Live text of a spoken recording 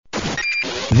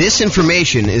This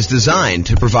information is designed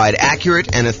to provide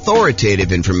accurate and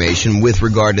authoritative information with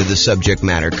regard to the subject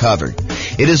matter covered.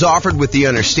 It is offered with the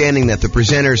understanding that the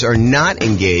presenters are not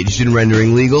engaged in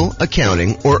rendering legal,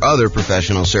 accounting, or other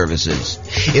professional services.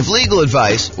 If legal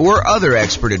advice or other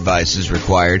expert advice is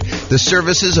required, the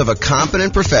services of a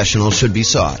competent professional should be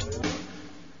sought.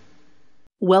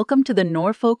 Welcome to the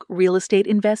Norfolk Real Estate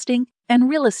Investing and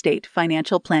Real Estate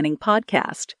Financial Planning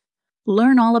Podcast.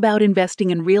 Learn all about investing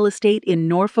in real estate in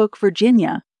Norfolk,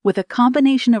 Virginia, with a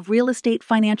combination of real estate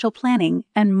financial planning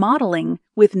and modeling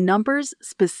with numbers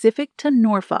specific to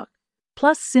Norfolk,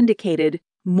 plus syndicated,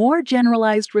 more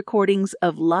generalized recordings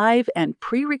of live and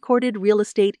pre-recorded real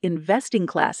estate investing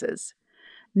classes,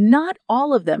 not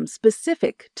all of them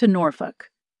specific to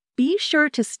Norfolk. Be sure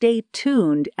to stay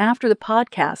tuned after the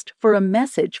podcast for a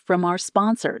message from our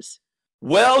sponsors.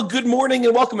 Well, good morning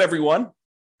and welcome, everyone.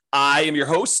 I am your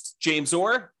host, James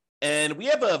Orr, and we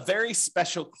have a very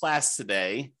special class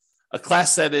today, a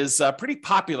class that is pretty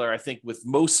popular, I think, with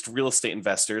most real estate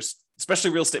investors, especially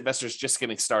real estate investors just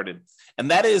getting started.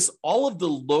 And that is all of the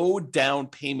low down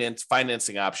payment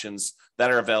financing options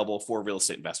that are available for real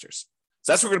estate investors.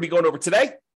 So that's what we're going to be going over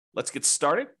today. Let's get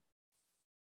started.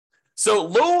 So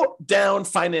low down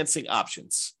financing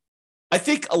options. I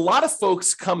think a lot of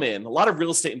folks come in, a lot of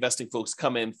real estate investing folks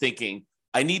come in thinking,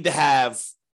 I need to have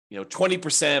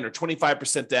 20% or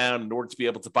 25% down in order to be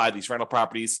able to buy these rental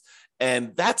properties.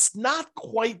 And that's not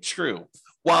quite true.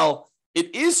 While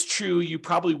it is true, you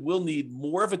probably will need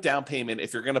more of a down payment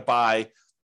if you're going to buy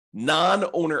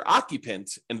non-owner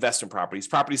occupant investment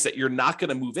properties that you're not going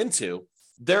to move into.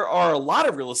 There are a lot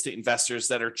of real estate investors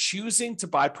that are choosing to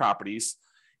buy properties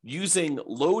using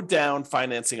low down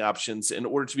financing options in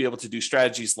order to be able to do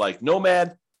strategies like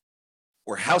nomad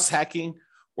or house hacking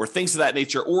or things of that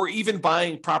nature, or even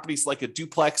buying properties like a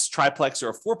duplex, triplex, or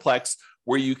a fourplex,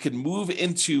 where you can move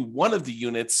into one of the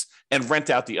units and rent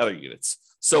out the other units.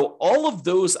 So all of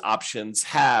those options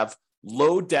have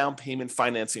low down payment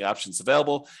financing options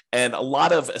available. And a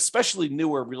lot of, especially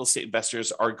newer real estate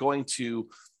investors, are going to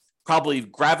probably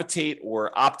gravitate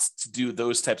or opt to do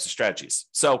those types of strategies.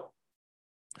 So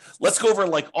let's go over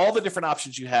like all the different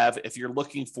options you have if you're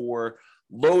looking for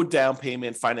low down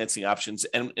payment financing options.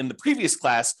 And in the previous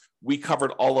class, we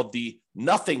covered all of the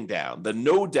nothing down, the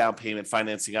no down payment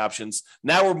financing options.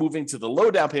 Now we're moving to the low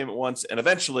down payment ones. And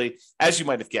eventually, as you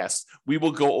might have guessed, we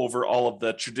will go over all of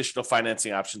the traditional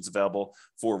financing options available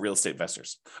for real estate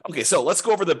investors. Okay, so let's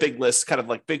go over the big list, kind of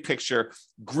like big picture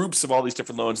groups of all these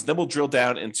different loans. And then we'll drill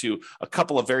down into a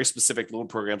couple of very specific loan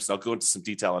programs. And I'll go into some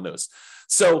detail on those.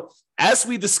 So as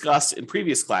we discussed in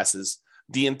previous classes,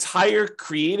 the entire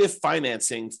creative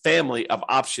financing family of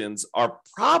options are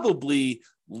probably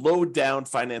low down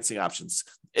financing options.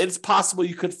 It's possible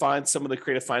you could find some of the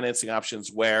creative financing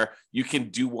options where you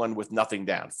can do one with nothing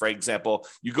down. For example,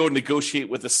 you go negotiate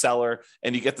with a seller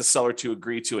and you get the seller to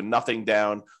agree to a nothing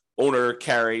down owner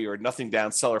carry or nothing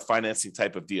down seller financing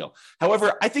type of deal.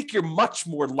 However, I think you're much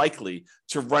more likely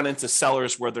to run into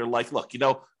sellers where they're like, look,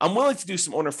 I'm willing to do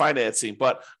some owner financing,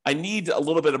 but I need a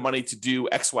little bit of money to do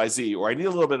XYZ, or I need a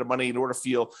little bit of money in order to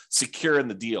feel secure in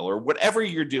the deal, or whatever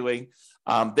you're doing.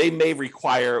 They may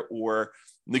require or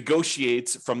negotiate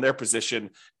from their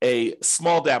position a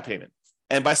small down payment.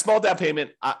 And by small down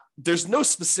payment, there's no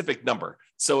specific number.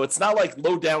 So it's not like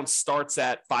low down starts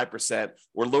at 5%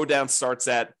 or low down starts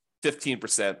at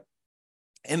 15%.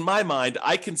 In my mind,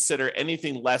 I consider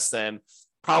anything less than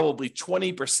probably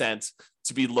 20%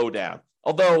 to be low down.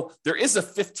 Although there is a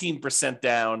 15%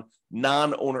 down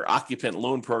non-owner occupant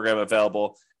loan program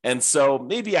available. And so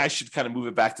maybe I should kind of move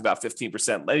it back to about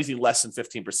 15%. Anything less than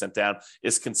 15% down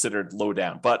is considered low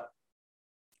down, but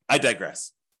I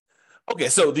digress. Okay,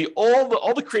 so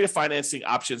all the creative financing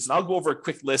options, and I'll go over a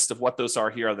quick list of what those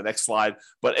are here on the next slide,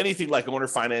 but anything like owner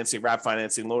financing, wrap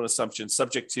financing, loan assumption,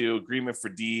 subject to, agreement for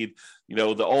deed,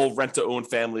 the old rent-to-own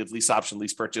family of lease option,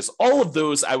 lease purchase, all of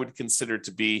those I would consider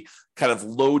to be kind of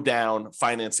low down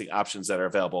financing options that are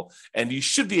available. And you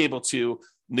should be able to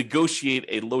negotiate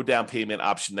a low down payment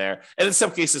option there, and in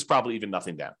some cases, probably even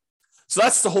nothing down. So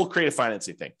that's the whole creative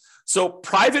financing thing. So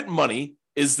private money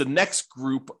is the next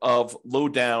group of low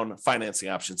down financing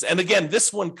options. And again,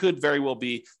 this one could very well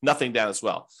be nothing down as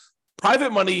well.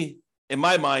 Private money, in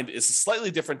my mind, is slightly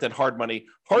different than hard money.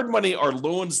 Hard money are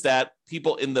loans that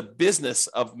people in the business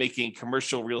of making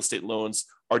commercial real estate loans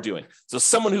are doing. So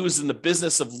someone who is in the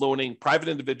business of loaning private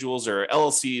individuals or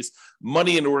LLCs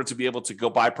money in order to be able to go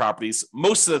buy properties.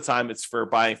 Most of the time it's for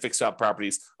buying fixed out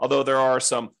properties, although there are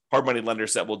some hard money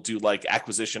lenders that will do like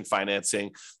acquisition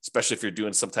financing, especially if you're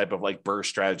doing some type of like BRRRR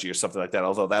strategy or something like that,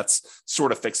 although that's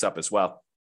sort of fixed up as well.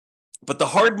 But the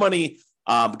hard money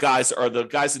guys are the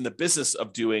guys in the business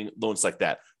of doing loans like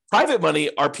that. Private money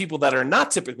are people that are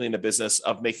not typically in the business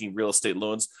of making real estate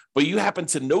loans, but you happen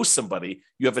to know somebody,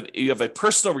 you have a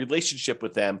personal relationship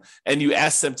with them, and you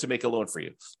ask them to make a loan for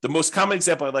you. The most common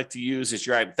example I like to use is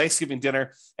you're at Thanksgiving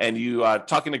dinner and you are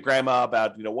talking to grandma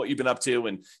about what you've been up to,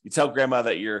 and you tell grandma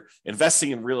that you're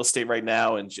investing in real estate right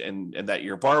now and that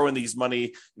you're borrowing this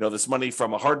money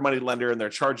from a hard money lender, and they're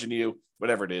charging you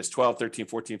whatever it is, 12, 13,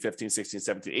 14, 15, 16,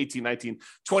 17, 18, 19,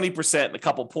 20% and a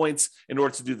couple points in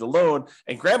order to do the loan.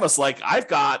 And grandma's like, I've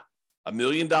got $1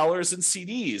 million in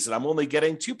CDs and I'm only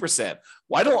getting 2%.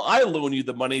 Why don't I loan you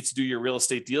the money to do your real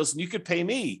estate deals? And you could pay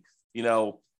me,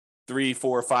 3,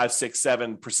 4, 5, 6,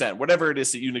 7%, whatever it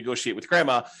is that you negotiate with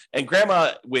grandma. And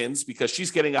grandma wins because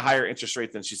she's getting a higher interest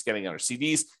rate than she's getting on her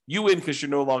CDs. You win because you're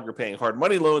no longer paying hard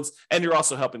money loans and you're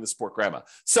also helping to support grandma.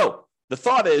 So the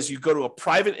thought is you go to a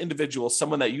private individual,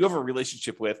 someone that you have a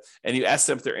relationship with, and you ask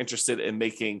them if they're interested in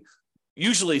making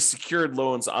usually secured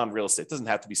loans on real estate. It doesn't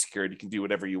have to be secured. You can do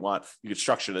whatever you want. You can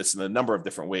structure this in a number of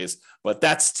different ways, but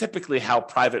that's typically how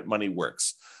private money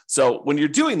works. So when you're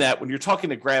doing that, when you're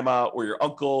talking to grandma or your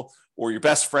uncle or your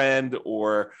best friend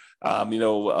or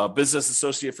a business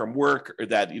associate from work, or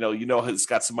that has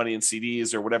got some money in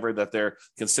CDs or whatever that they're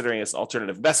considering as an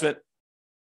alternative investment,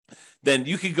 then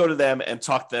you can go to them and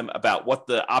talk to them about what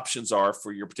the options are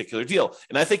for your particular deal.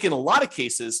 And I think in a lot of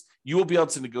cases, you will be able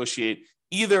to negotiate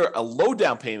either a low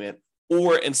down payment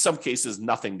or in some cases,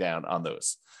 nothing down on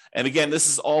those. And again, this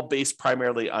is all based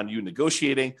primarily on you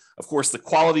negotiating. Of course, the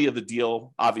quality of the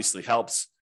deal obviously helps.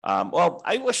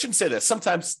 I shouldn't say that.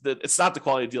 Sometimes it's not the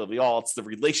quality of the deal at all. It's the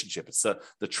relationship. It's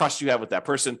the trust you have with that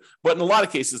person. But in a lot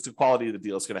of cases, the quality of the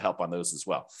deal is going to help on those as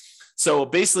well. So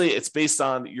basically, it's based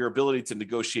on your ability to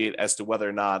negotiate as to whether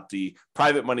or not the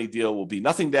private money deal will be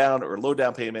nothing down or low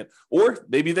down payment, or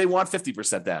maybe they want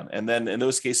 50% down. And then in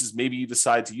those cases, maybe you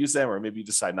decide to use them or maybe you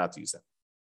decide not to use them.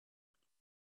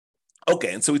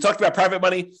 Okay, and so we talked about private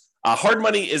money. Hard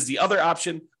money is the other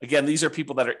option. Again, these are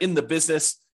people that are in the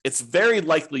business. It's very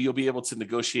likely you'll be able to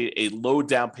negotiate a low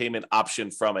down payment option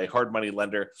from a hard money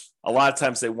lender. A lot of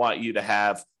times they want you to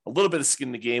have a little bit of skin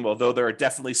in the game, although there are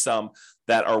definitely some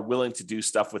that are willing to do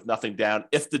stuff with nothing down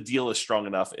if the deal is strong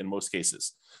enough in most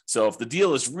cases. So if the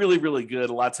deal is really, really good,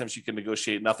 a lot of times you can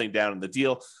negotiate nothing down in the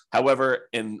deal. However,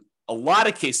 in a lot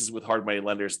of cases with hard money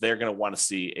lenders, they're going to want to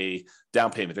see a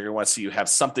down payment. They're going to want to see you have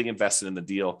something invested in the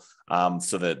deal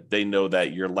so that they know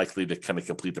that you're likely to kind of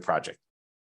complete the project.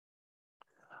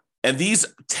 And these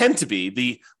tend to be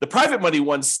the private money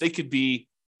ones. They could be,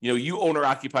 you owner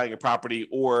occupying a property,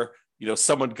 or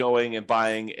someone going and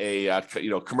buying a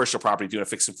commercial property, doing a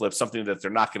fix and flip, something that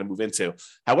they're not going to move into.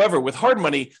 However, with hard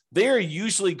money, they're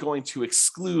usually going to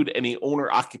exclude any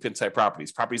owner-occupant type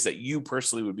properties that you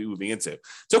personally would be moving into.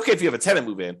 It's okay if you have a tenant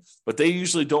move in, but they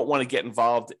usually don't want to get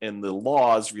involved in the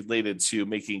laws related to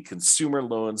making consumer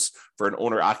loans for an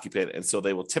owner-occupant, and so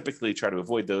they will typically try to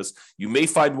avoid those. You may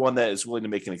find one that is willing to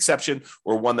make an exception,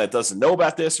 or one that doesn't know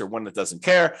about this, or one that doesn't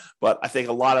care, but I think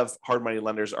a lot of hard money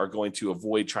lenders are going to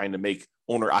avoid trying to make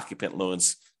owner-occupant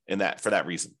loans for that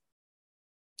reason.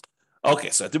 Okay,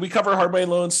 so did we cover hard money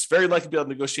loans? Very likely to be able to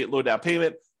negotiate low down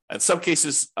payment. In some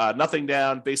cases, nothing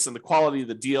down based on the quality of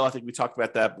the deal. I think we talked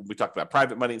about that when we talked about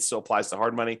private money. It still applies to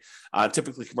hard money,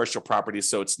 typically commercial properties.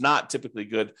 So it's not typically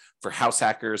good for house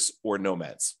hackers or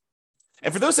nomads.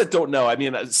 And for those that don't know,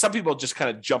 some people just kind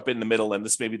of jump in the middle, and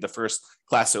this may be the first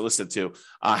class they're listening to.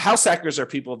 House hackers are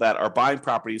people that are buying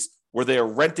properties where they are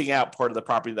renting out part of the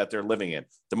property that they're living in.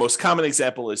 The most common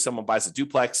example is someone buys a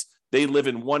duplex, they live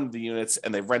in one of the units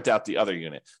and they rent out the other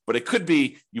unit. But it could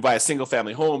be you buy a single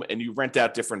family home and you rent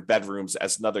out different bedrooms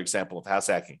as another example of house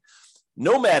hacking.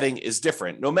 Nomading is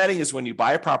different. Nomading is when you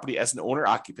buy a property as an owner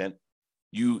occupant.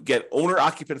 You get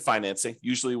owner-occupant financing,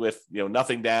 usually with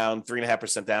nothing down,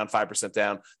 3.5% down, 5%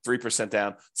 down, 3%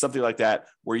 down, something like that,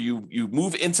 where you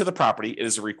move into the property. It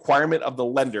is a requirement of the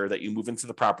lender that you move into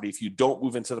the property. If you don't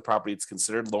move into the property, it's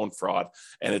considered loan fraud,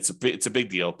 and it's a big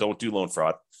deal. Don't do loan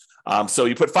fraud. So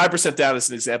you put 5% down as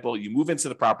an example. You move into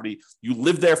the property. You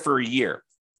live there for a year.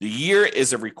 The year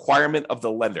is a requirement of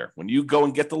the lender. When you go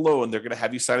and get the loan, they're going to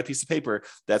have you sign a piece of paper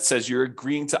that says you're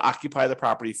agreeing to occupy the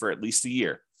property for at least a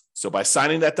year. So by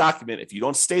signing that document, if you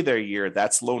don't stay there a year,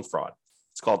 that's loan fraud.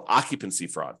 It's called occupancy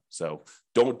fraud. So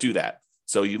don't do that.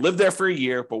 So you live there for a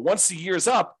year, but once the year is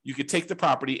up, you can take the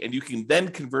property and you can then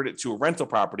convert it to a rental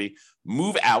property,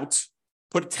 move out,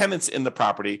 put tenants in the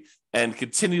property, and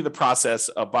continue the process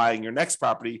of buying your next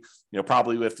property,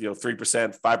 probably with 3%,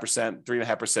 5%,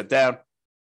 3.5% down.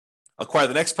 Acquire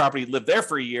the next property, live there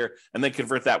for a year, and then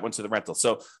convert that one to the rental.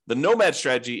 So the nomad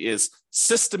strategy is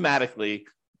systematically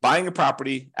buying a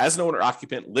property as an owner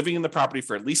occupant, living in the property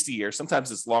for at least a year.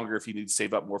 Sometimes it's longer if you need to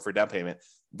save up more for a down payment.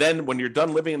 Then when you're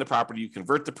done living in the property, you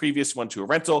convert the previous one to a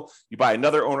rental, you buy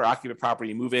another owner occupant property,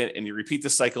 you move in, and you repeat the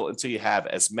cycle until you have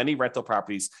as many rental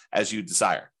properties as you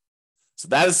desire. So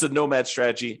that is the nomad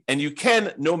strategy. And you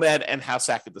can nomad and house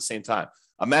hack at the same time.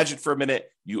 Imagine for a minute,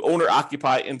 you owner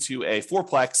occupy into a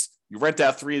fourplex, you rent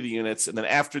out 3 of the units, and then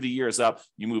after the year is up,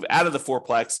 you move out of the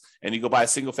fourplex and you go buy a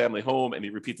single family home and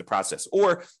you repeat the process.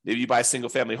 Or maybe you buy a single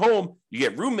family home, you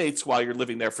get roommates while you're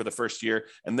living there for the first year.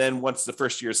 And then once the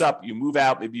first year is up, you move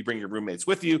out, maybe you bring your roommates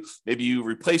with you, maybe you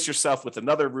replace yourself with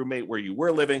another roommate where you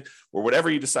were living or whatever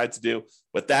you decide to do.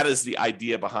 But that is the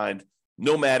idea behind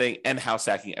nomading and house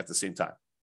hacking at the same time.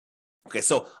 Okay,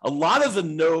 so a lot of the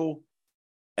no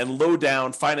and low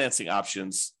down financing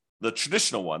options, the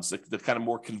traditional ones, the kind of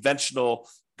more conventional,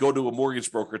 go to a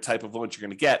mortgage broker type of loans you're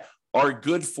going to get, are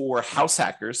good for house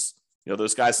hackers. You know,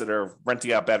 those guys that are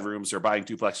renting out bedrooms or buying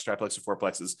duplexes, triplexes, or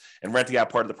fourplexes and renting out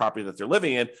part of the property that they're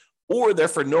living in, or they're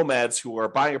for nomads who are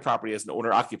buying a property as an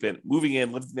owner occupant, moving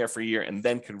in, living there for a year, and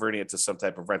then converting it to some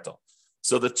type of rental.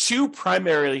 So the two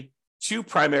primary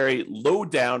low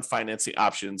down financing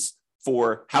options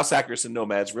for house hackers and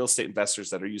nomads, real estate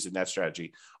investors that are using that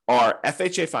strategy, are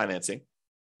FHA financing.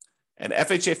 And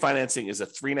FHA financing is a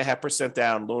 3.5%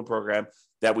 down loan program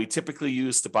that we typically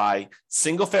use to buy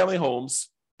single family homes,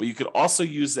 but you could also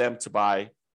use them to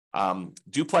buy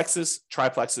duplexes,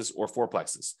 triplexes, or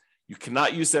fourplexes. You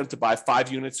cannot use them to buy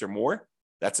 5 units or more.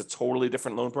 That's a totally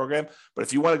different loan program. But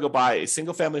if you want to go buy a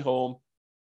single family home,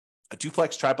 a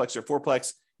duplex, triplex, or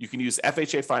fourplex, you can use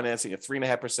FHA financing, a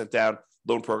 3.5% down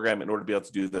loan program in order to be able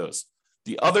to do those.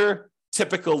 The other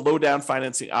typical low down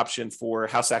financing option for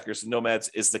house hackers and nomads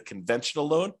is the conventional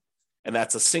loan. And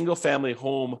that's a single family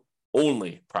home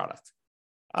only product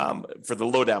for the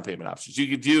low down payment options. You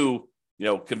could do,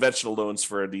 conventional loans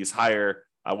for these higher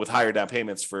with higher down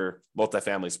payments for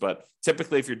multifamilies. But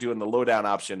typically, if you're doing the low down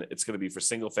option, it's going to be for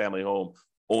single family home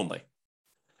only.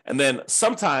 And then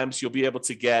sometimes you'll be able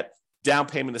to get down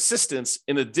payment assistance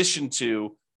in addition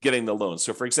to getting the loan.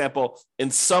 So for example,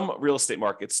 in some real estate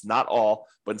markets, not all,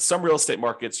 but in some real estate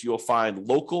markets, you'll find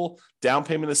local down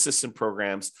payment assistance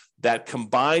programs that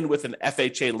combine with an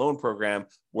FHA loan program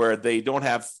where they don't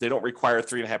require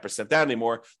 3.5% down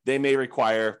anymore. They may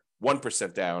require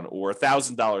 1% down or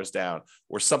 $1,000 down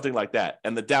or something like that.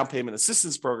 And the down payment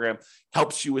assistance program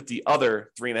helps you with the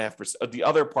other 3.5%, the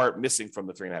other part missing from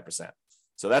the 3.5%.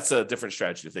 So that's a different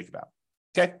strategy to think about.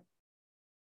 Okay.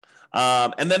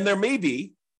 And then there may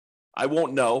be, I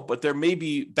won't know, but there may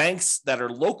be banks that are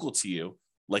local to you,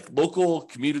 like local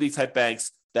community type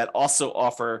banks that also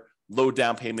offer low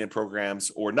down payment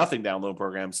programs or nothing down loan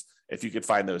programs, if you could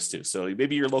find those too. So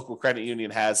maybe your local credit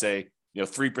union has a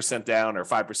 3% down or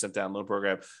 5% down loan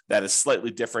program that is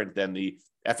slightly different than the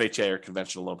FHA or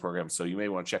conventional loan program. So you may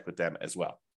want to check with them as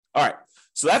well. All right.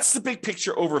 So that's the big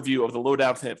picture overview of the low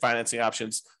down financing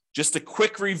options. Just a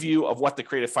quick review of what the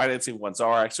creative financing ones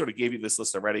are. I sort of gave you this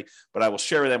list already, but I will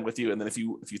share them with you. And then if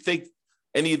you think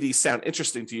any of these sound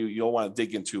interesting to you, you'll want to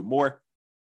dig into more.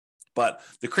 But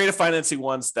the creative financing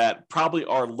ones that probably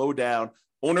are low down: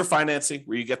 owner financing,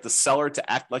 where you get the seller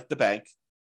to act like the bank.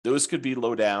 Those could be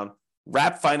low down.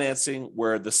 Wrap financing,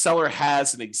 where the seller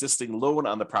has an existing loan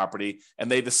on the property and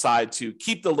they decide to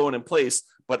keep the loan in place,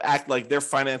 but act like they're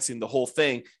financing the whole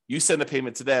thing. You send a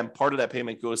payment to them. Part of that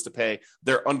payment goes to pay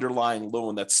their underlying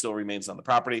loan that still remains on the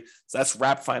property. So that's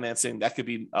wrap financing. That could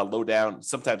be low down,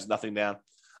 sometimes nothing down.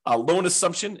 Loan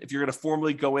assumption, if you're going to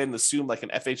formally go in and assume like an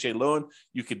FHA loan,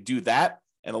 you could do that.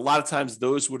 And a lot of times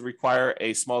those would require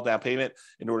a small down payment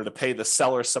in order to pay the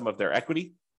seller some of their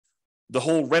equity. The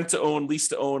whole rent to own,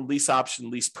 lease option,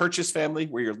 lease purchase family,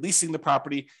 where you're leasing the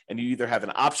property and you either have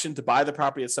an option to buy the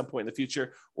property at some point in the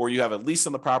future, or you have a lease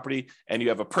on the property and you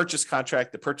have a purchase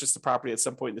contract to purchase the property at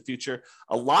some point in the future.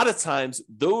 A lot of times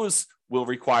those will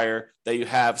require that you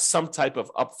have some type of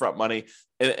upfront money.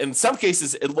 And in some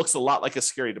cases, it looks a lot like a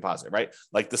security deposit, right?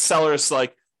 Like the seller is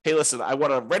like, hey, listen, I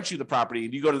want to rent you the property.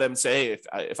 And you go to them and say,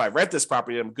 hey, if I rent this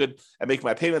property, I'm good at making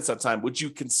my payments on time. Would you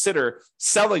consider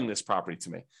selling this property to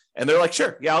me? And they're like,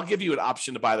 sure, yeah, I'll give you an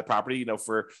option to buy the property,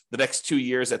 for the next 2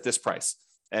 years at this price.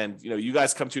 And, you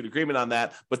guys come to an agreement on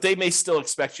that, but they may still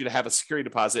expect you to have a security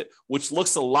deposit, which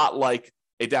looks a lot like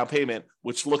a down payment,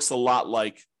 which looks a lot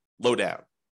like low down.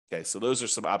 Okay, so those are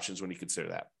some options when you consider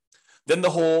that. Then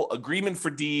the whole agreement for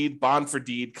deed, bond for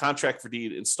deed, contract for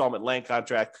deed, installment land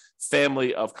contract,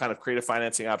 family of kind of creative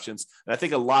financing options. And I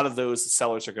think a lot of those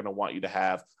sellers are going to want you to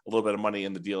have a little bit of money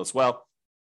in the deal as well.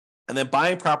 And then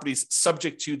buying properties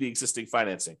subject to the existing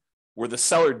financing, where the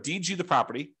seller deeds you the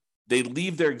property, they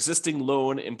leave their existing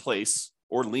loan in place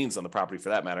or liens on the property for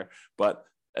that matter. But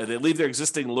they leave their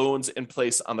existing loans in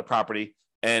place on the property,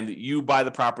 and you buy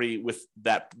the property with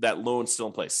that loan still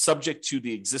in place, subject to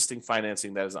the existing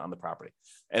financing that is on the property.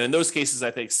 And in those cases,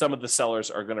 I think some of the sellers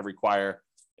are going to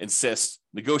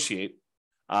negotiate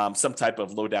some type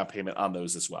of low down payment on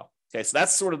those as well. Okay, so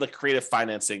that's sort of the creative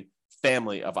financing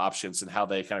family of options and how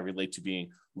they kind of relate to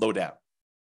being low down.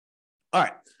 All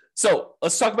right, so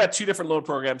let's talk about two different loan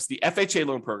programs, the FHA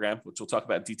loan program, which we'll talk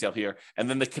about in detail here, and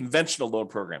then the conventional loan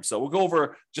program. So we'll go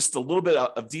over just a little bit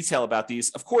of detail about these.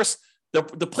 Of course, the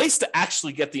place to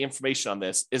actually get the information on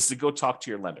this is to go talk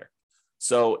to your lender.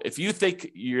 So if you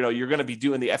think you're going to be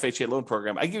doing the FHA loan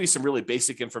program, I give you some really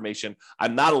basic information.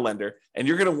 I'm not a lender, and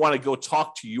you're going to want to go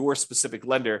talk to your specific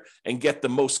lender and get the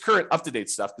most current up-to-date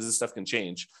stuff, because this stuff can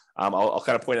change. I'll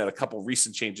kind of point out a couple of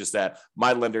recent changes that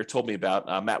my lender told me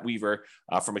about. Matt Weaver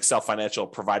from Excel Financial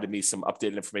provided me some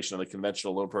updated information on the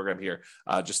conventional loan program here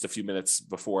just a few minutes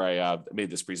before I made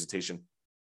this presentation.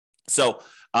 So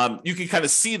you can kind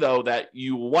of see, though, that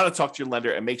you want to talk to your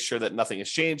lender and make sure that nothing has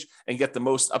changed and get the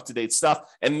most up-to-date stuff.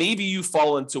 And maybe you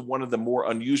fall into one of the more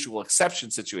unusual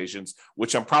exception situations,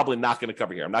 which I'm probably not going to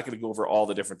cover here. I'm not going to go over all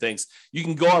the different things. You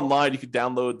can go online, you can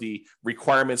download the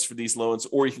requirements for these loans,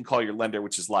 or you can call your lender,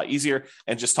 which is a lot easier,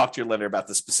 and just talk to your lender about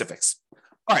the specifics.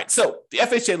 All right, so the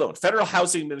FHA loan, Federal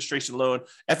Housing Administration loan,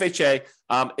 FHA,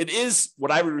 it is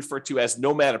what I would refer to as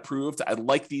nomad approved. I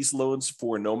like these loans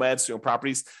for nomads who own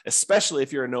properties, especially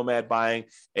if you're a nomad buying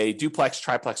a duplex,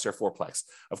 triplex, or fourplex.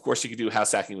 Of course, you can do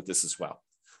house hacking with this as well.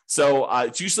 So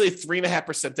it's usually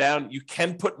 3.5% down. You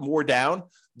can put more down.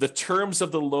 The terms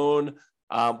of the loan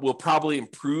will probably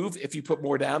improve if you put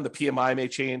more down. The PMI may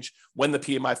change. When the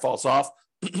PMI falls off,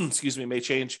 may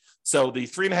change. So the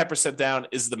 3.5% down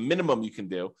is the minimum you can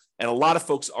do. And a lot of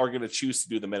folks are going to choose to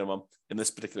do the minimum in this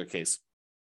particular case.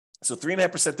 So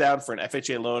 3.5% down for an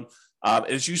FHA loan.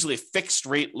 It is usually a fixed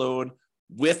rate loan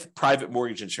with private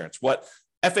mortgage insurance, what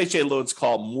FHA loans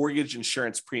call mortgage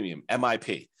insurance premium,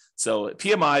 MIP. So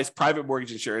PMI is private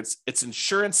mortgage insurance. It's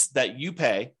insurance that you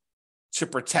pay to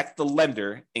protect the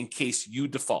lender in case you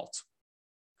default.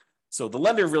 So the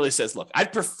lender really says, look,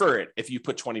 I'd prefer it if you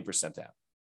put 20% down.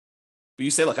 But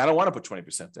you say, look, I don't want to put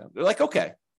 20% down. They're like,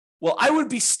 okay, well, I would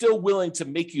be still willing to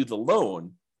make you the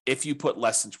loan if you put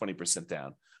less than 20%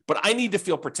 down, but I need to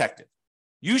feel protected.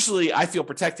 Usually I feel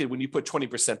protected when you put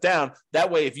 20% down. That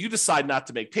way, if you decide not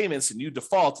to make payments and you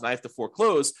default and I have to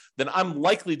foreclose, then I'm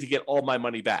likely to get all my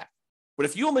money back. But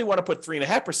if you only want to put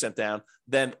 3.5% down,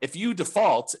 then if you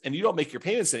default and you don't make your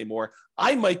payments anymore,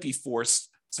 I might be forced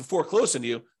to foreclose on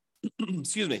you,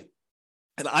 excuse me,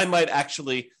 and I might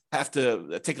actually have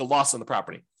to take a loss on the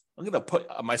property. I'm going to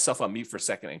put myself on mute for a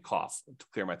second and cough to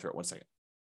clear my throat. 1 second.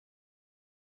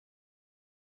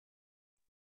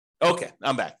 Okay,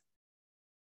 I'm back.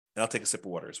 And I'll take a sip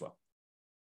of water as well.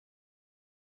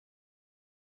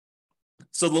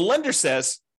 So the lender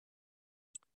says,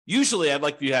 usually I'd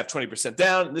like you to have 20%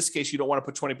 down. In this case, you don't want to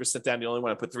put 20% down. You only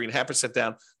want to put 3.5%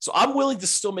 down. So I'm willing to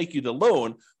still make you the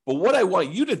loan. But what I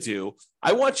want you to do,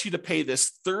 I want you to pay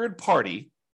this third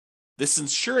party, this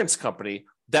insurance company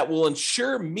that will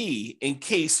insure me in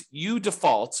case you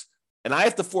default and I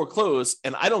have to foreclose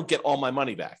and I don't get all my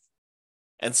money back.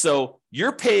 And so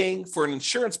you're paying for an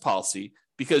insurance policy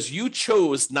because you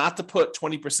chose not to put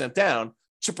 20% down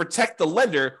to protect the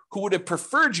lender who would have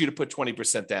preferred you to put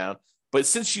 20% down. But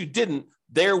since you didn't,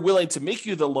 they're willing to make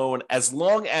you the loan as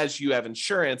long as you have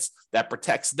insurance that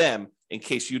protects them in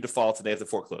case you default and they have to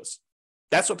foreclose.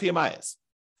 That's what PMI is.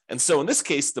 And so in this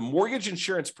case, the mortgage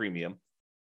insurance premium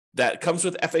that comes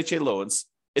with FHA loans,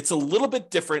 it's a little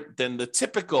bit different than the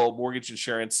typical mortgage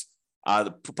insurance,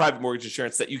 the private mortgage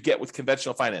insurance that you get with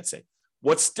conventional financing.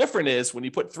 What's different is when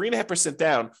you put 3.5%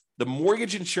 down, the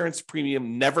mortgage insurance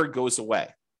premium never goes away.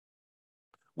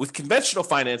 With conventional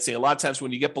financing, a lot of times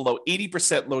when you get below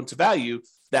 80% loan to value,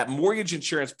 that mortgage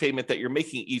insurance payment that you're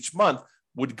making each month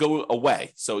would go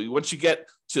away. So once you get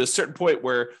to a certain point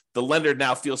where the lender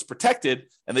now feels protected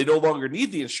and they no longer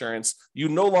need the insurance, you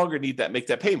no longer need that, make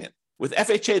that payment. With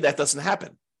FHA, that doesn't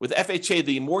happen. With FHA,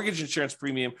 the mortgage insurance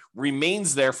premium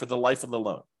remains there for the life of the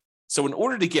loan. So in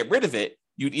order to get rid of it,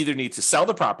 you'd either need to sell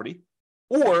the property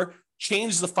or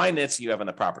change the financing you have on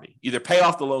the property, either pay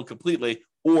off the loan completely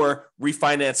or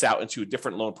refinance out into a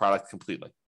different loan product completely.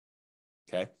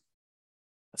 Okay.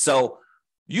 So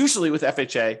usually with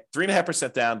FHA,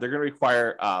 3.5% down, they're going to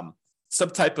require some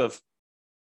type of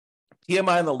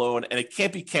PMI on the loan, and it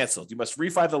can't be canceled. You must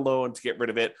refi the loan to get rid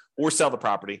of it or sell the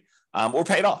property or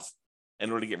pay it off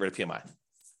in order to get rid of PMI.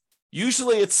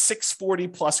 Usually it's 640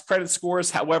 plus credit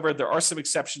scores. However, there are some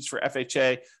exceptions for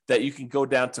FHA that you can go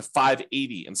down to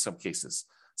 580 in some cases.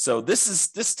 So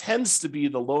this tends to be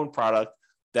the loan product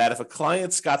that if a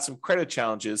client's got some credit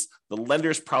challenges, the lender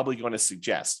is probably going to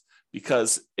suggest,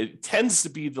 because it tends to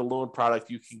be the loan product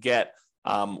you can get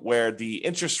where the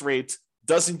interest rate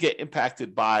doesn't get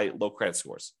impacted by low credit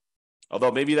scores.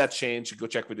 Although maybe that's changed, you go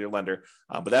check with your lender,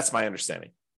 but that's my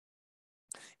understanding.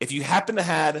 If you happen to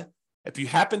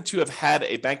have had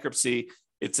a bankruptcy,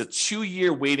 it's a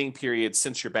 2-year waiting period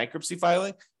since your bankruptcy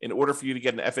filing in order for you to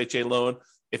get an FHA loan.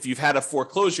 If you've had a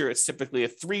foreclosure, it's typically a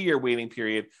 3-year waiting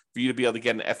period for you to be able to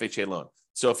get an FHA loan.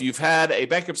 So if you've had a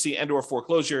bankruptcy and or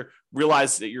foreclosure,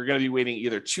 realize that you're going to be waiting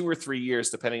either 2 or 3 years,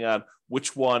 depending on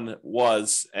which one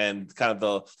was and kind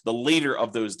of the later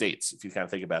of those dates, if you kind of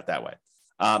think about it that way.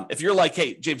 If you're like,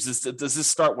 hey, James, does this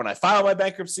start when I file my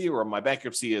bankruptcy, or my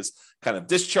bankruptcy is kind of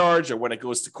discharged, or when it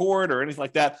goes to court or anything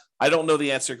like that? I don't know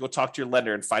the answer. Go talk to your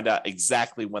lender and find out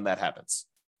exactly when that happens.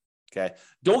 Okay.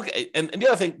 And the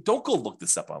other thing, don't go look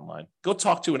this up online. Go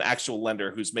talk to an actual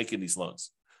lender who's making these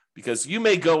loans, because you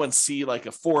may go and see like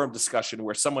a forum discussion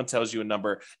where someone tells you a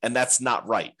number and that's not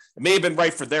right. It may have been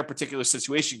right for their particular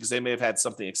situation because they may have had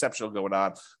something exceptional going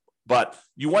on. But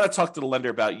you want to talk to the lender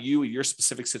about you, your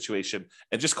specific situation,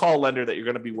 and just call a lender that you're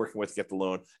going to be working with to get the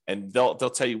loan, and they'll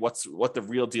tell you what the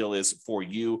real deal is for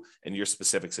you and your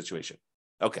specific situation.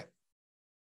 Okay.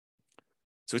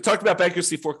 So we talked about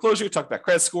bankruptcy, foreclosure, we talked about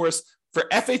credit scores. For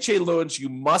FHA loans, you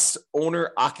must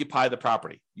owner occupy the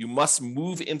property. You must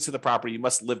move into the property. You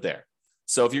must live there.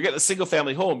 So if you're getting a single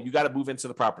family home, you got to move into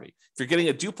the property. If you're getting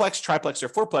a duplex, triplex, or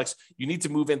fourplex, you need to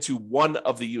move into one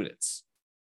of the units.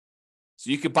 So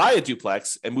you could buy a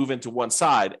duplex and move into one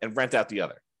side and rent out the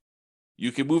other.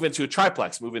 You can move into a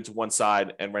triplex, move into one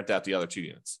side and rent out the other 2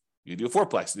 units. You can do a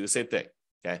fourplex, do the same thing.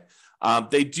 Okay.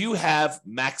 They do have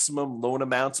maximum loan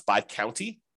amounts by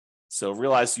county. So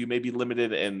realize you may be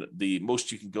limited in the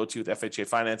most you can go to with FHA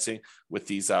financing with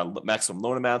these maximum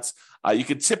loan amounts. You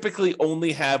can typically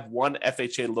only have one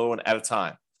FHA loan at a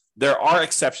time. There are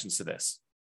exceptions to this.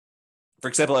 For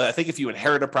example, I think if you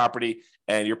inherit a property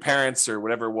and your parents or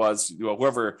whatever it was,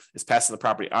 whoever is passing the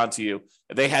property on to you,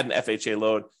 they had an FHA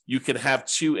loan, you can have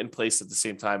 2 in place at the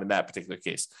same time in that particular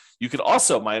case. You could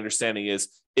also, my understanding is,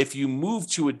 if you move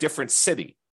to a different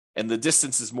city and the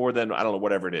distance is more than, I don't know,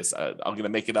 whatever it is, I'm going to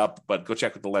make it up, but go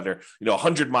check with the lender,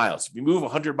 100 miles. If you move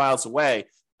 100 miles away,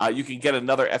 you can get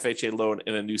another FHA loan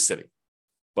in a new city.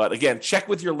 But again, check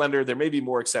with your lender. There may be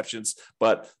more exceptions,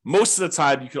 but most of the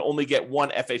time you can only get one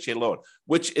FHA loan,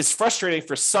 which is frustrating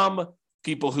for some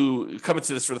people who come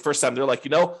into this for the first time. They're like,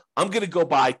 I'm going to go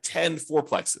buy 10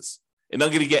 fourplexes and I'm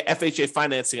going to get FHA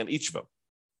financing on each of them.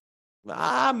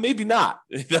 Maybe not.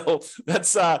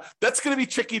 That's going to be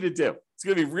tricky to do. It's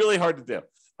going to be really hard to do.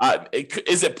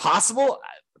 Is it possible?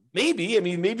 Maybe.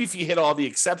 Maybe if you hit all the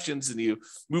exceptions and you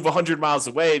move 100 miles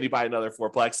away and you buy another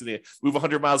fourplex, and you move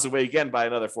 100 miles away again, buy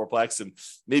another fourplex, and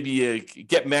maybe you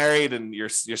get married and your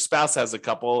spouse has a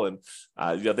couple and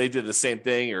they did the same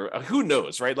thing, or who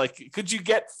knows, right? Like, could you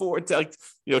get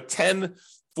 10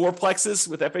 fourplexes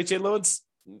with FHA loans?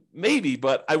 Maybe,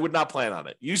 but I would not plan on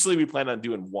it. Usually we plan on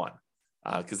doing one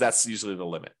because that's usually the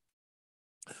limit.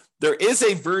 There is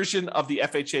a version of the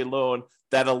FHA loan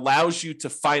that allows you to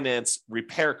finance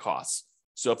repair costs.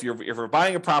 So if you're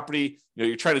buying a property,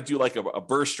 you're trying to do like a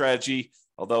BRRRR strategy,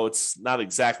 although it's not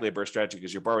exactly a BRRRR strategy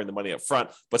because you're borrowing the money up front,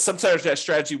 but sometimes that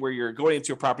strategy where you're going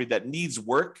into a property that needs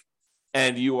work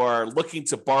and you are looking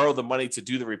to borrow the money to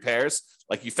do the repairs,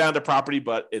 like you found a property,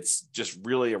 but it's just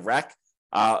really a wreck.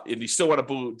 And you still want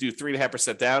to do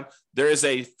 3.5% down. There is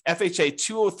a FHA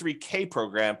 203K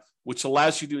program, which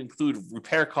allows you to include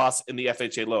repair costs in the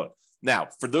FHA loan. Now,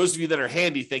 for those of you that are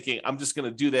handy thinking, I'm just going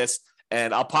to do this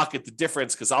and I'll pocket the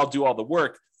difference because I'll do all the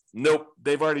work. Nope,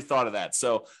 they've already thought of that.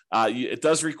 So it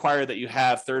does require that you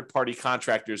have third-party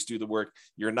contractors do the work.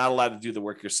 You're not allowed to do the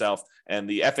work yourself. And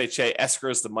the FHA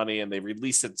escrows the money and they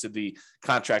release it to the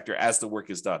contractor as the work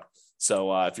is done.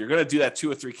 So if you're going to do that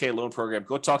 203K loan program,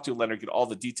 go talk to a lender, get all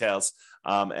the details,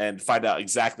 and find out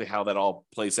exactly how that all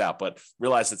plays out. But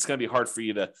realize it's going to be hard for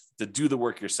you to do the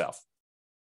work yourself.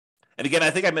 And again,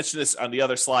 I think I mentioned this on the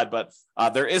other slide, but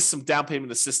there is some down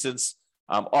payment assistance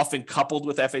often coupled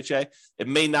with FHA. It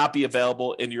may not be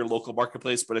available in your local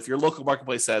marketplace, but if your local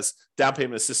marketplace has down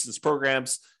payment assistance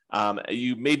programs,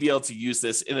 you may be able to use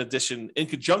this in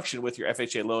conjunction with your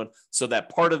FHA loan so that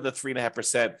part of the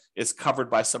 3.5% is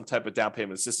covered by some type of down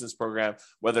payment assistance program,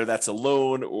 whether that's a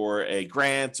loan or a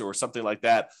grant or something like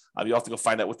that. You have to go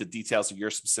find out what the details of your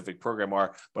specific program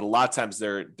are, but a lot of times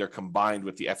they're combined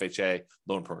with the FHA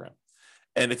loan program.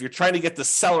 And if you're trying to get the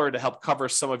seller to help cover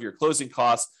some of your closing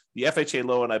costs, the FHA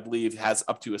loan, I believe, has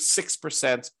up to a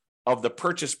 6% of the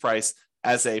purchase price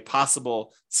as a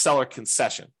possible seller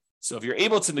concession. So if you're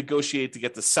able to negotiate to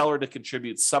get the seller to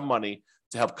contribute some money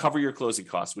to help cover your closing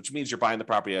costs, which means you're buying the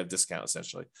property at a discount,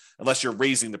 essentially, unless you're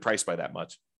raising the price by that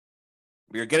much.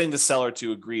 You're getting the seller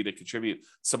to agree to contribute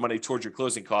some money towards your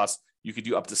closing costs. You could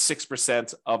do up to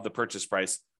 6% of the purchase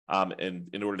price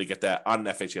in order to get that on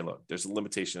an FHA loan. There's a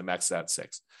limitation to max out at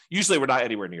 6%. Usually we're not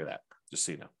anywhere near that, just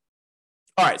so you know.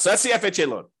 All right, so that's the FHA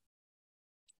loan.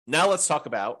 Now let's talk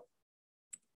about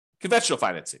conventional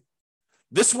financing.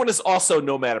 This one is also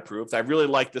Nomad approved. I really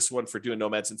like this one for doing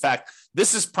Nomads. In fact,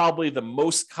 this is probably the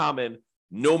most common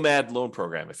Nomad loan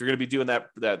program. If you're going to be doing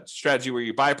that strategy where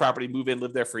you buy a property, move in,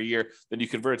 live there for a year, then you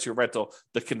convert it to a rental,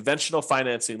 the conventional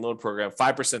financing loan program,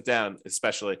 5% down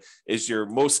especially, is your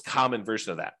most common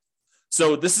version of that.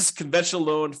 So this is conventional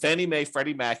loan, Fannie Mae,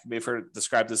 Freddie Mac, you may have heard it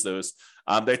described as those.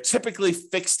 They're typically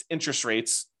fixed interest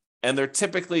rates, and they're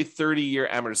typically 30-year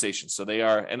amortization. So they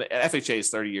are, and FHA is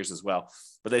 30 years as well,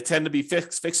 but they tend to be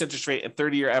fixed interest rate and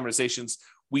 30-year amortizations.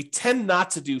 We tend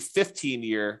not to do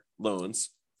 15-year loans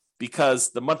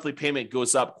because the monthly payment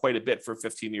goes up quite a bit for a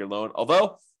 15-year loan.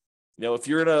 Although, if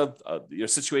you're in a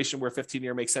situation where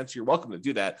 15-year makes sense, you're welcome to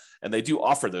do that. And they do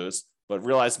offer those, but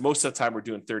realize most of the time we're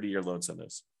doing 30-year loans on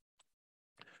those.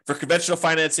 For conventional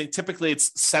financing, typically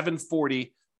it's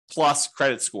 740 plus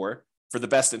credit score for the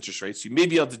best interest rates. You may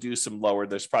be able to do some lower.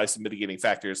 There's probably some mitigating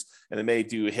factors, and they may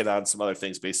do hit on some other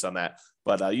things based on that.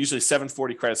 But usually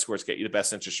 740 credit scores get you the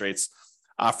best interest rates.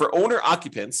 For owner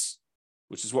occupants,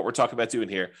 which is what we're talking about doing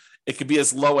here, it could be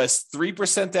as low as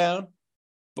 3% down,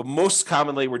 but most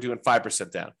commonly we're doing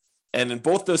 5% down. And in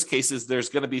both those cases, there's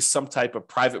going to be some type of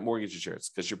private mortgage insurance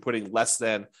because you're putting less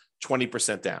than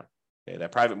 20% down. Okay,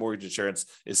 that private mortgage insurance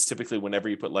is typically whenever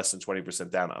you put less than 20%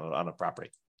 down on a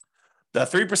property. The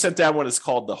 3% down one is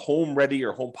called the Home Ready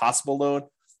or Home Possible loan.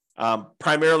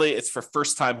 Primarily, it's for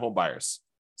first-time home buyers.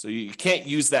 So you can't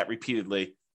use that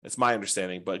repeatedly. That's my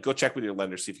understanding, but go check with your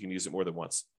lender, see if you can use it more than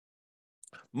once.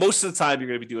 Most of the time, you're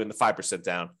going to be doing the 5%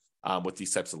 down with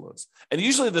these types of loans. And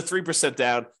usually the 3%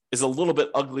 down is a little bit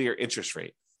uglier interest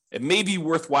rate. It may be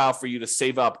worthwhile for you to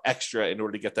save up extra in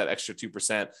order to get that extra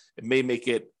 2%. It may make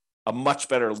it a much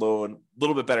better loan, a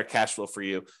little bit better cash flow for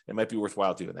you. It might be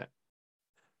worthwhile doing that.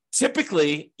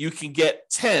 Typically, you can get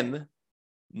 10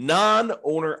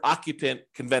 non-owner occupant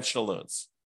conventional loans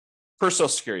per Social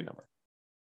Security number.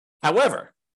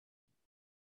 However,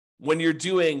 when you're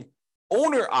doing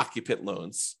owner occupant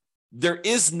loans, there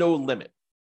is no limit.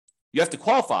 You have to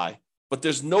qualify, but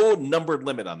there's no numbered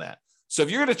limit on that. So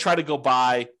if you're going to try to go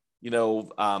buy,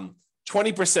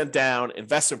 20% down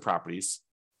investment properties,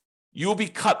 you will be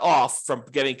cut off from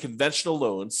getting conventional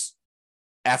loans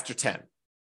after 10.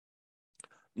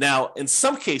 Now, in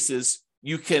some cases,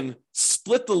 you can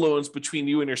split the loans between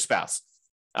you and your spouse.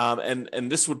 And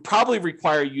this would probably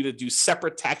require you to do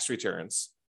separate tax returns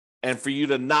and for you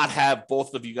to not have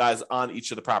both of you guys on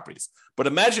each of the properties. But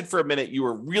imagine for a minute you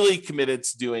were really committed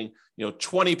to doing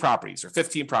 20 properties or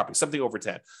 15 properties, something over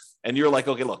 10. And you're like,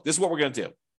 okay, look, this is what we're going to do.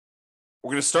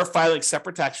 We're going to start filing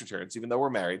separate tax returns, even though we're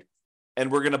married. And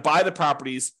we're going to buy the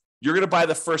properties. You're going to buy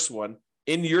the first one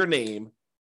in your name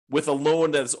with a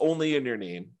loan that is only in your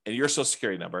name and your Social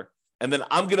Security number. And then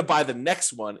I'm going to buy the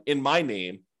next one in my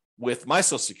name with my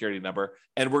Social Security number.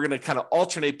 And we're going to kind of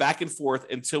alternate back and forth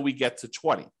until we get to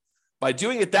 20. By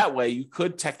doing it that way, you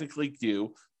could technically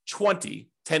do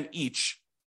 10 each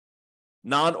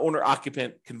non-owner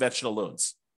occupant conventional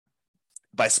loans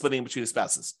by splitting between the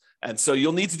spouses. And so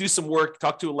you'll need to do some work,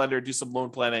 talk to a lender, do some loan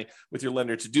planning with your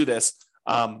lender to do this.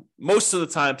 Most of the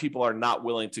time, people are not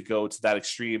willing to go to that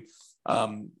extreme.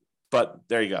 But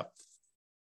there you go.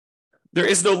 There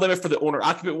is no limit for the owner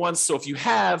occupant ones. So if you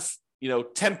have,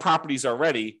 10 properties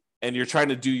already and you're trying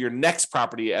to do your next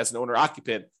property as an owner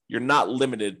occupant, you're not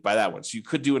limited by that one. So you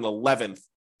could do an 11th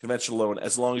conventional loan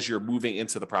as long as you're moving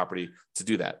into the property to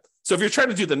do that. So if you're trying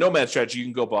to do the Nomad strategy, you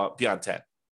can go beyond 10.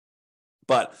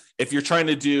 But if you're trying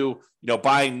to do,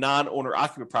 buying non-owner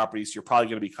occupant properties, you're probably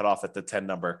going to be cut off at the 10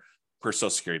 number per Social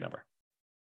Security number.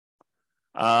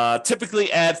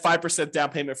 Typically add 5% down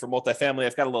payment for multifamily.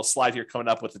 I've got a little slide here coming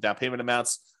up with the down payment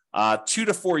amounts. 2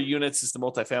 to 4 units is the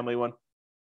multifamily one.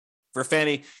 For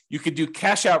Fannie, you could do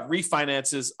cash out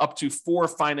refinances up to 4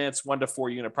 finance 1 to 4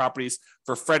 unit properties.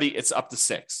 For Freddie, it's up to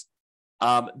 6.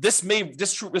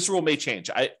 This rule may change.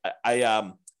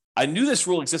 I knew this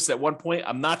rule existed at one point.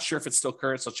 I'm not sure if it's still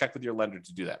current, so check with your lender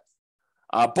to do that.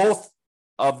 Both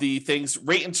of the things,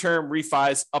 rate and term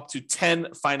refis up to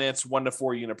 10 finance 1 to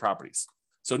 4 unit properties.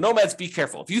 So Nomads, be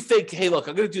careful. If you think, hey, look,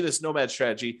 I'm going to do this Nomad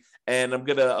strategy and I'm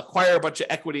going to acquire a bunch of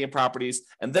equity in properties,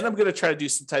 and then I'm going to try to do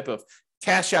some type of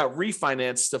cash out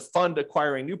refinance to fund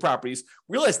acquiring new properties,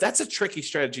 realize that's a tricky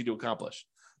strategy to accomplish.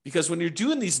 Because when you're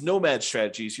doing these nomad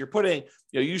strategies, you're putting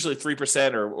usually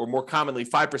 3% or more commonly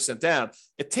 5% down.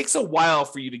 It takes a while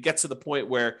for you to get to the point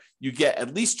where you get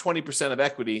at least 20% of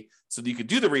equity so that you could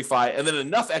do the refi, and then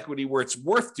enough equity where it's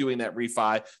worth doing that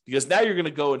refi, because now you're going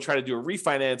to go and try to do a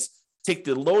refinance, take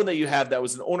the loan that you have that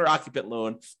was an owner-occupant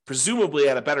loan, presumably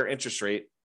at a better interest rate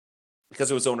because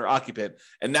it was owner-occupant,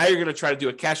 and now you're going to try to do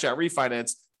a cash-out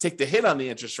refinance, take the hit on the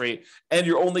interest rate, and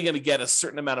you're only going to get a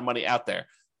certain amount of money out there.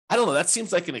 I don't know. That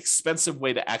seems like an expensive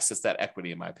way to access that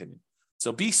equity, in my opinion.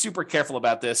 So be super careful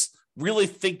about this. Really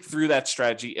think through that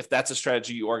strategy if that's a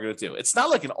strategy you are going to do. It's not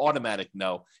like an automatic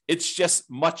no. It's just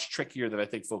much trickier than I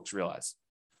think folks realize.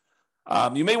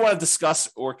 You may want to discuss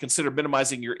or consider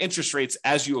minimizing your interest rates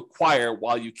as you acquire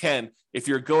while you can if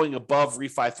you're going above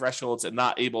refi thresholds and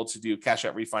not able to do cash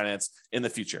out refinance in the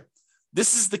future.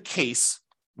 This is the case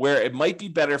where it might be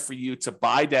better for you to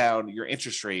buy down your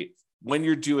interest rate when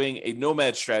you're doing a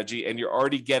nomad strategy and you're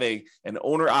already getting an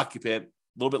owner-occupant, a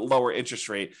little bit lower interest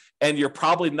rate, and you're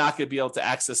probably not going to be able to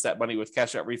access that money with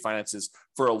cash out refinances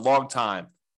for a long time.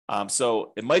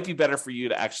 So it might be better for you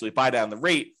to actually buy down the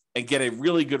rate and get a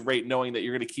really good rate knowing that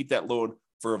you're going to keep that loan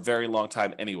for a very long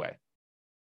time anyway.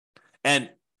 And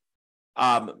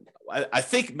I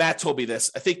think Matt told me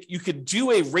this. I think you could do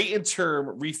a rate and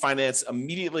term refinance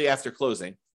immediately after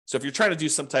closing. So if you're trying to do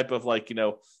some type of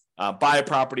buy a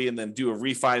property and then do a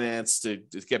refinance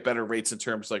to get better rates in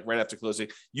terms right after closing,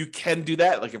 you can do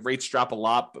that. Like if rates drop a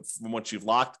lot from what you've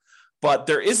locked, but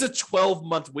there is a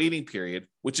 12-month waiting period,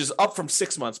 which is up from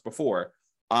 6 months before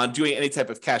on doing any type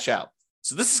of cash out.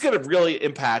 So this is going to really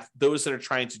impact those that are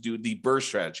trying to do the BRRRR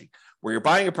strategy, where you're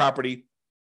buying a property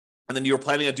and then you're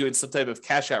planning on doing some type of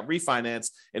cash out refinance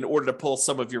in order to pull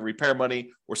some of your repair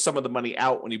money or some of the money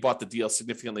out when you bought the deal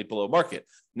significantly below market.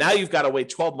 Now you've got to wait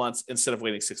 12 months instead of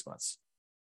waiting 6 months.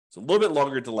 So a little bit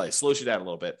longer delay, slows you down a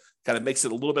little bit, kind of makes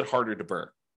it a little bit harder to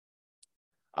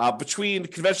BRRRR. Between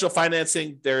conventional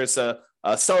financing, there is a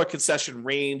seller concession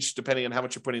range, depending on how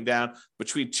much you're putting down,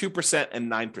 between 2%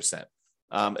 and 9%.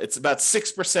 It's about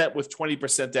 6% with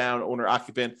 20% down owner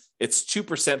occupant. It's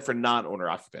 2% for non-owner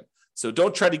occupant. So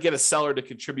don't try to get a seller to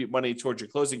contribute money towards your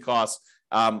closing costs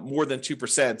more than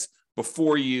 2%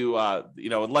 before you,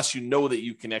 unless you know that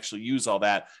you can actually use all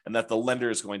that and that the lender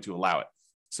is going to allow it.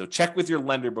 So check with your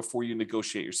lender before you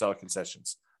negotiate your seller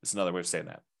concessions. That's another way of saying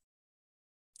that.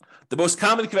 The most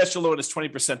common conventional loan is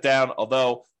 20% down,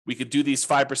 although we could do these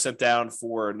 5% down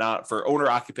for owner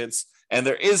occupants, and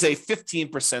there is a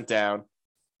 15% down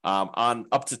on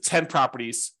up to 10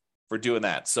 properties for doing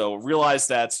that. So realize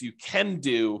that you can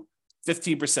do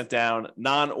 15% down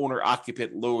non-owner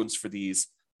occupant loans for these.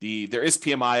 There is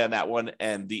PMI on that one,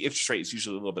 and the interest rate is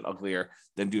usually a little bit uglier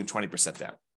than doing 20%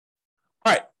 down.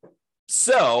 All right,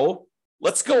 so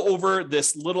let's go over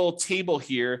this little table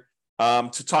here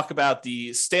to talk about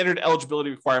the standard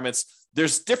eligibility requirements.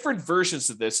 There's different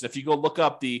versions of this, and if you go look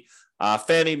up the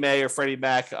Fannie Mae or Freddie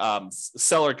Mac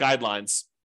seller guidelines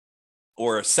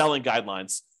or selling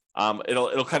guidelines,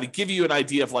 it'll kind of give you an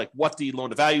idea of what the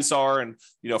loan to values are, and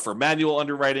for manual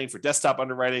underwriting, for desktop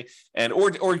underwriting, and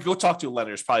or go talk to a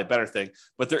lender is probably a better thing.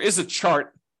 But there is a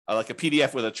chart, like a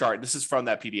PDF with a chart. This is from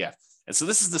that PDF, and so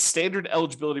this is the standard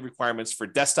eligibility requirements for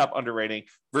desktop underwriting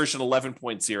version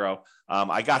 11.0.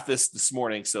 I got this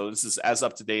morning, so this is as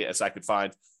up to date as I could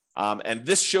find, and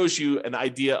this shows you an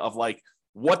idea of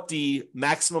what the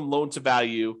maximum loan to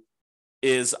value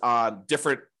is on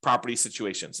different property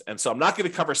situations. And so I'm not going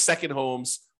to cover second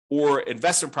homes or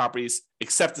investment properties,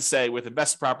 except to say with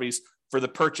investment properties, for the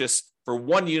purchase for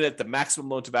one unit, the maximum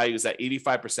loan to value is at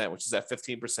 85%, which is that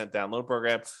 15% down loan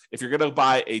program. If you're going to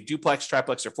buy a duplex,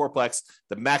 triplex, or fourplex,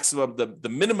 the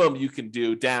minimum you can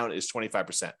do down is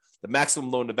 25%. The maximum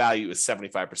loan to value is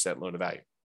 75% loan to value.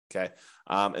 Okay.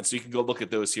 And so you can go look at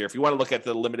those here. If you want to look at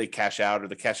the limited cash out or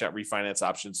the cash out refinance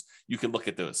options, you can look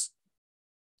at those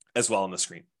as well on the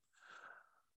screen.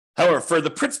 However, for the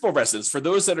principal residents, for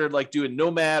those that are doing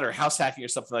nomad or house hacking or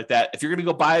something like that, if you're going to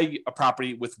go buy a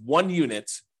property with one unit,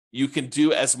 you can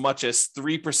do as much as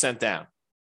 3% down.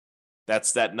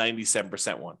 That's that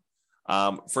 97% one.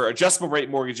 For adjustable rate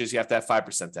mortgages, you have to have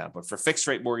 5% down. But for fixed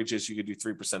rate mortgages, you could do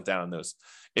 3% down on those.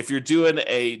 If you're doing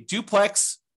a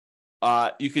duplex,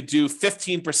 you could do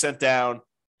 15% down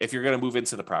if you're going to move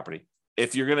into the property.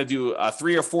 If you're going to do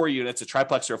 3 or 4 units, a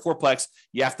triplex or a fourplex,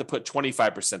 you have to put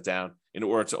 25% down in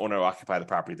order to owner occupy the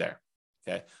property there.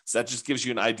 Okay. So that just gives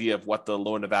you an idea of what the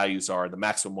loan to values are, the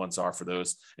maximum ones are for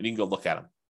those, and you can go look at them.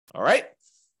 All right.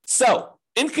 So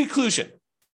in conclusion,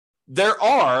 there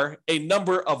are a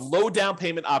number of low down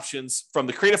payment options from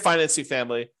the creative financing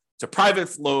family to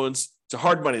private loans, to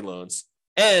hard money loans.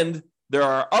 And there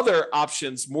are other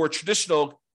options, more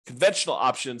traditional, conventional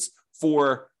options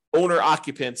for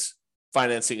owner-occupant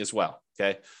financing as well,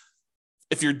 okay?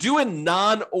 If you're doing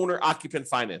non-owner-occupant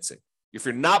financing, if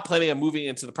you're not planning on moving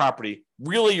into the property,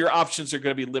 really your options are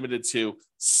going to be limited to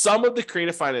some of the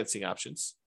creative financing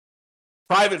options,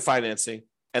 private financing,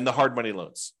 and the hard money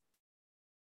loans,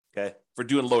 okay, for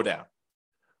doing low down.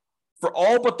 For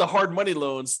all but the hard money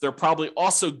loans, there are probably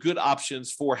also good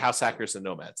options for house hackers and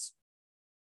nomads.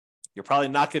 You're probably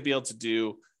not going to be able to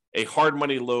do a hard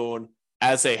money loan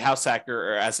as a house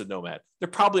hacker or as a nomad. There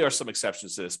probably are some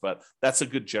exceptions to this, but that's a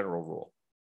good general rule.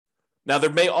 Now, there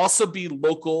may also be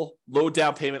local low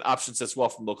down payment options as well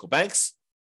from local banks,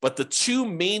 but the two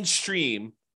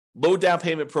mainstream low down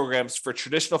payment programs for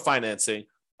traditional financing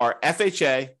are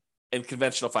FHA and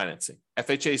conventional financing.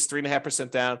 FHA is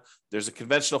 3.5% down. There's a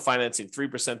conventional financing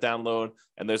 3% down loan,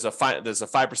 and there's a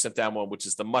 5% down one, which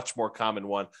is the much more common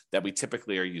one that we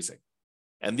typically are using.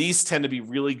 And these tend to be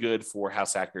really good for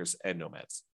house hackers and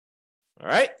nomads. All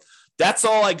right, that's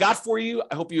all I got for you.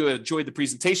 I hope you enjoyed the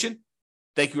presentation.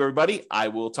 Thank you, everybody. I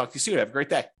will talk to you soon. Have a great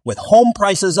day. With home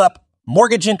prices up,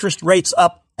 mortgage interest rates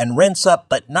up, and rents up,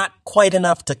 but not quite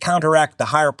enough to counteract the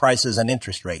higher prices and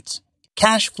interest rates,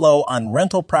 cash flow on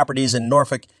rental properties in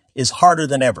Norfolk is harder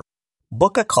than ever.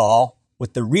 Book a call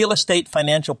with the Real Estate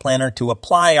Financial Planner to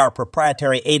apply our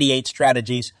proprietary 88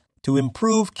 strategies to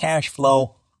improve cash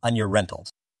flow on your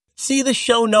rentals. See the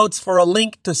show notes for a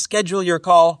link to schedule your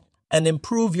call and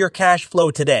improve your cash flow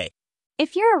today.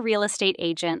 If you're a real estate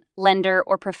agent, lender,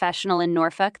 or professional in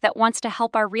Norfolk that wants to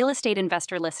help our real estate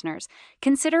investor listeners,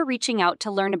 consider reaching out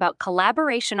to learn about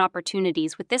collaboration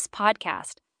opportunities with this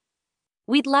podcast.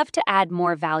 We'd love to add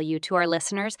more value to our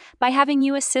listeners by having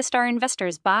you assist our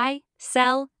investors buy,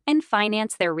 sell, and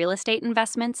finance their real estate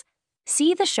investments.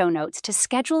 See the show notes to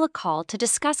schedule a call to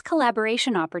discuss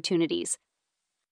collaboration opportunities.